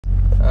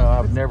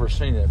I've never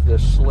seen it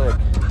this slick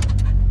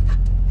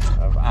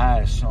of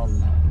ice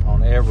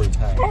on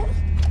everything.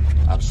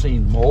 I've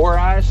seen more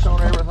ice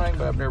on everything,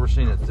 but I've never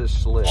seen it this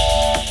slick.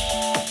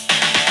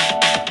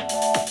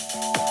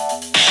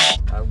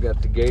 I've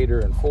got the Gator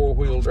in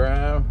 4-wheel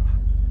drive,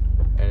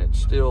 and it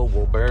still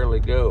will barely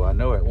go. I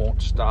know it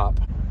won't stop.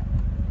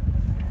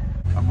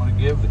 I'm going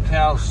to give the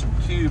cows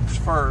some cubes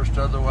first,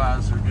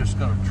 otherwise they're just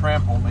going to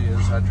trample me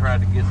as I try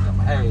to get them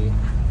hay.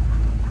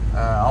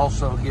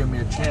 Also give me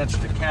a chance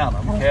to count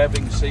them.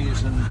 Calving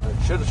season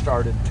should have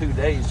started 2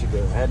 days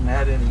ago. Hadn't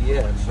had any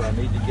yet, so I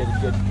need to get a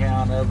good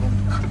count of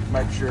them,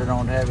 make sure I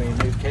don't have any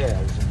new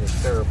calves in this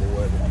terrible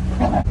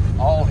weather.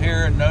 All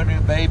here and no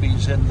new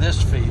babies in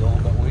this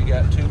field, but we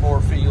got 2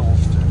 more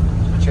fields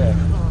to check.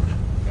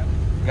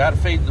 Got to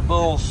feed the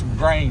bulls some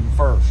grain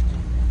first.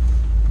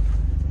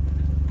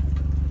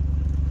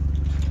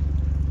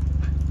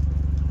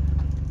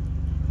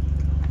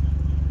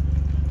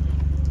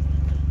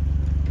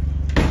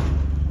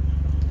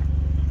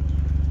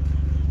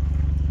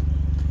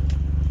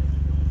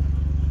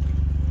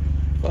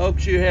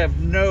 Folks, you have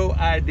no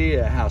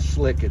idea how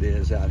slick it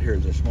is out here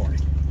this morning.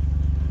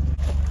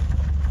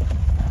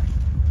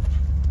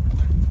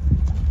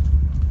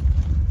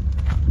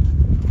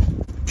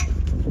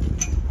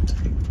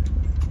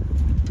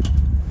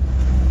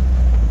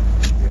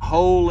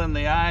 Hole in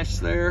the ice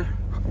there.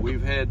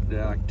 We've had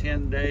like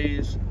 10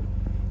 days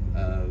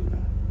of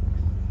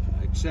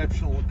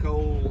exceptional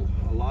cold,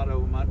 a lot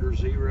of them under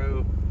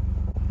 0.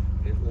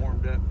 It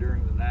warmed up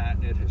during the night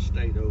and it has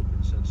stayed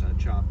open since I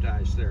chopped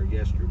ice there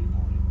yesterday morning.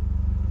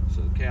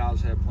 So the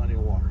cows have plenty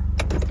of water.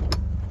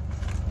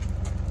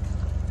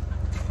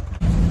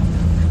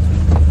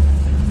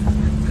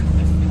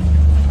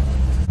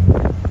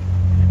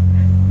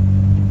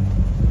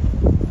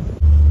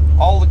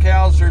 All the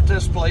cows are at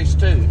this place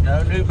too,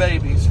 no new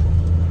babies.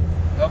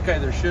 Okay,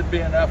 there should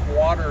be enough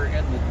water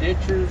in the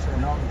ditches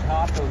and on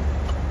top of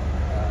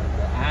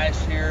the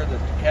ice here that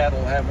the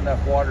cattle have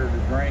enough water to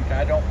drink.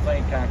 I don't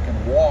think I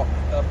can walk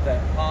up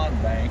that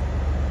pond bank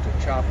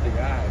to chop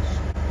the ice.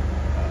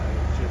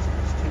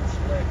 It's too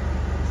slick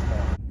this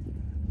morning.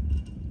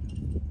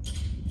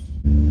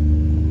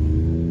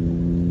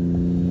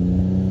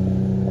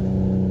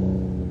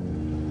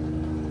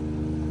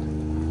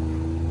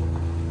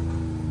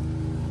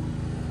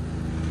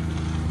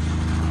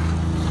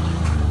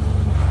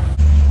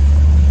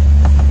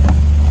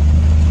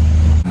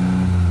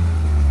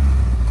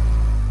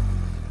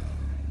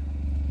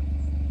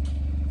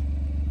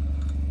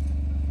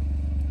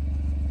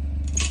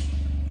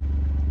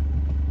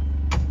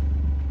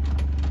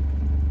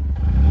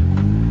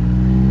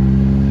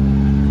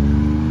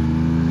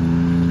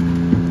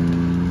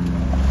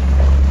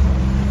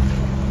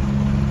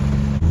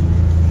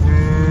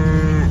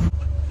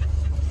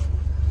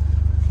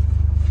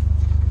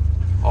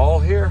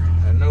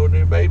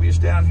 Babies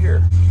down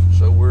here.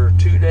 So we're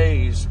 2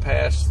 days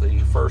past the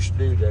first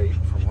due date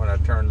from when I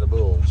turned the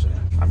bulls in.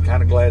 I'm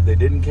kind of glad they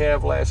didn't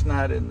calve last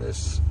night in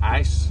this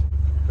ice,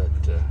 but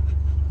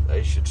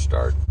they should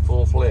start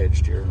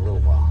full-fledged here in a little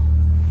while.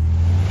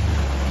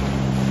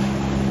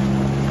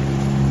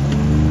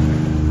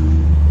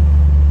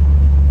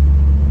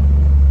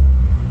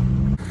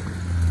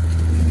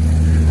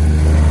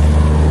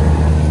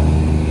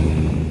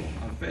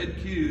 I fed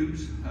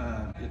cubes.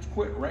 It's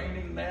quit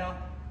raining now.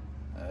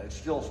 It's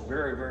still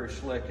very, very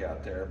slick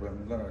out there, but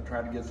I'm going to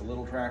try to get the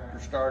little tractor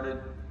started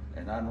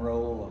and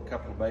unroll a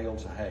couple of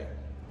bales of hay.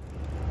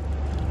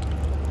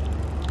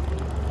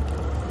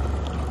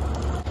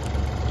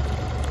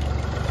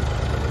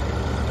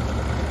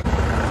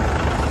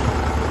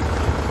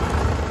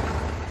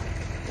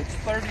 It's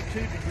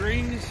 32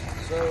 degrees,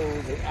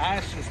 so the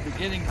ice is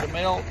beginning to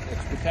melt.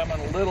 It's becoming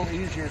a little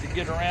easier to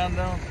get around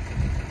on.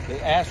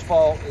 The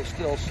asphalt is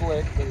still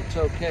slick, but it's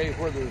okay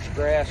where there's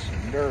grass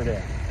and dirt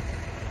at.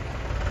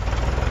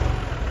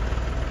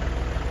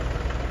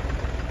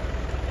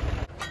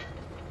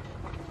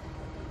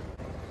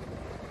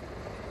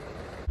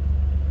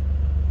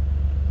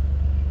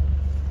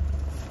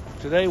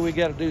 Today we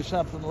got to do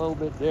something a little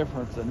bit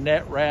different. The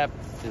net wrap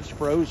is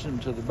frozen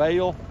to the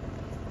bale,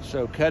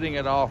 so cutting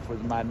it off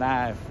with my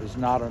knife is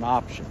not an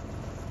option.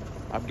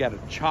 I've got to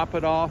chop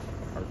it off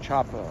or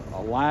chop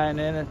a line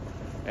in it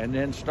and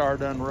then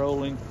start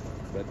unrolling.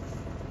 But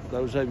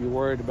those of you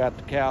worried about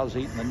the cows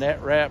eating the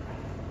net wrap,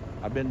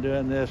 I've been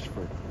doing this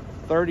for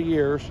 30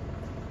 years.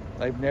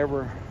 They've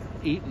never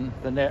eaten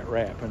the net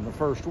wrap. And the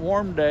first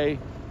warm day,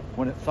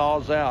 when it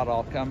thaws out,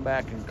 I'll come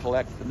back and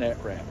collect the net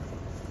wrap.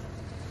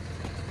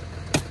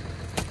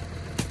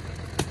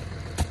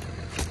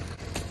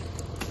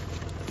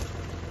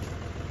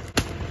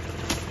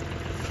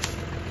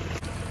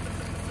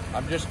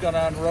 I'm just going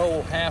to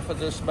unroll half of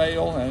this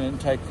bale and then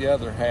take the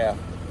other half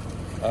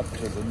up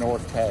to the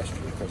north pasture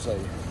because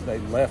they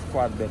left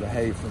quite a bit of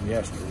hay from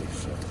yesterday,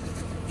 so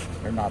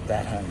they're not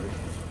that hungry.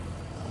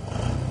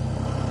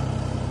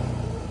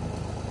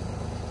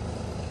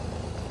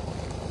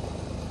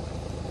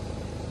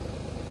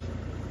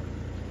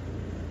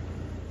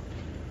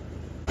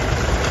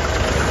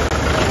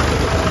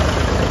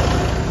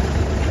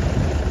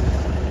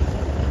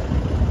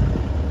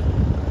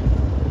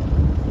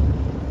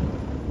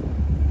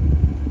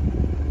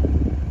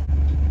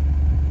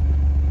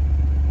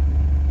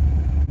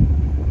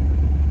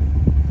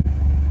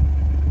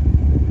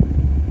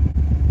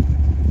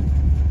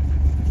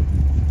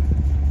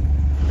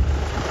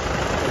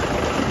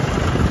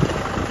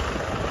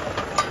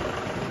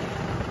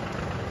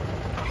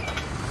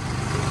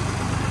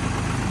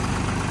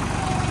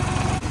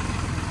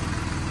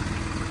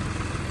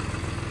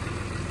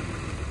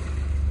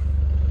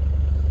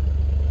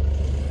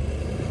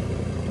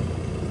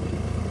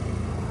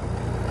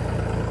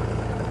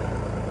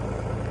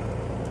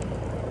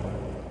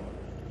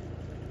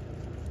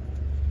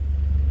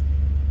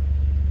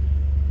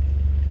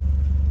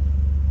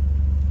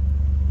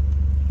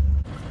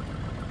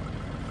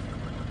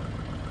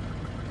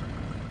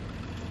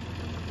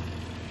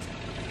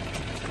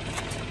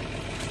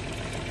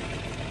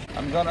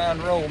 I'm going to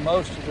unroll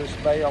most of this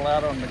bale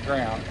out on the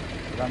ground,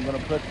 but I'm going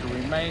to put the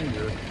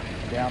remainder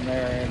down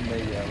there in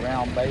the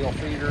round bale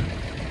feeder,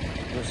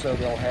 just so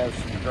they'll have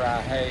some dry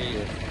hay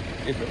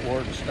if it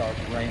were to start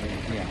raining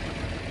again.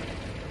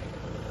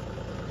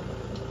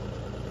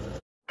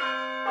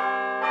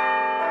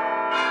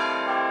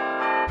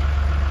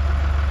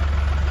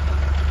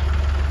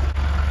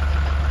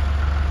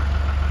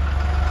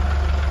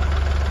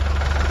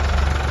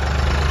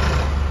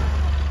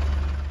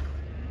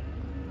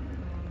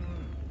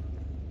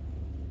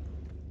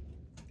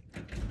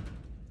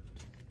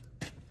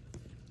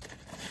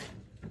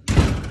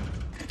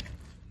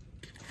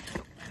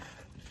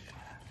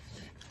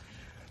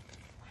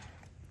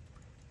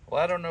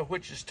 Well, I don't know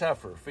which is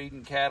tougher,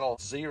 feeding cattle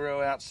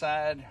 0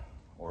 outside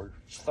or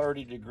it's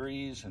 30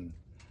 degrees and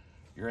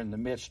you're in the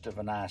midst of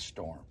an ice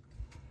storm.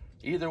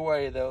 Either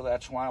way, though,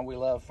 that's why we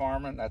love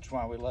farming. That's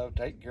why we love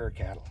taking care of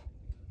cattle.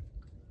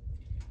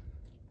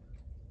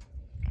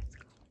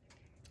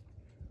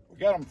 We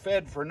got them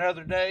fed for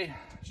another day,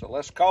 so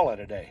let's call it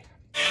a day.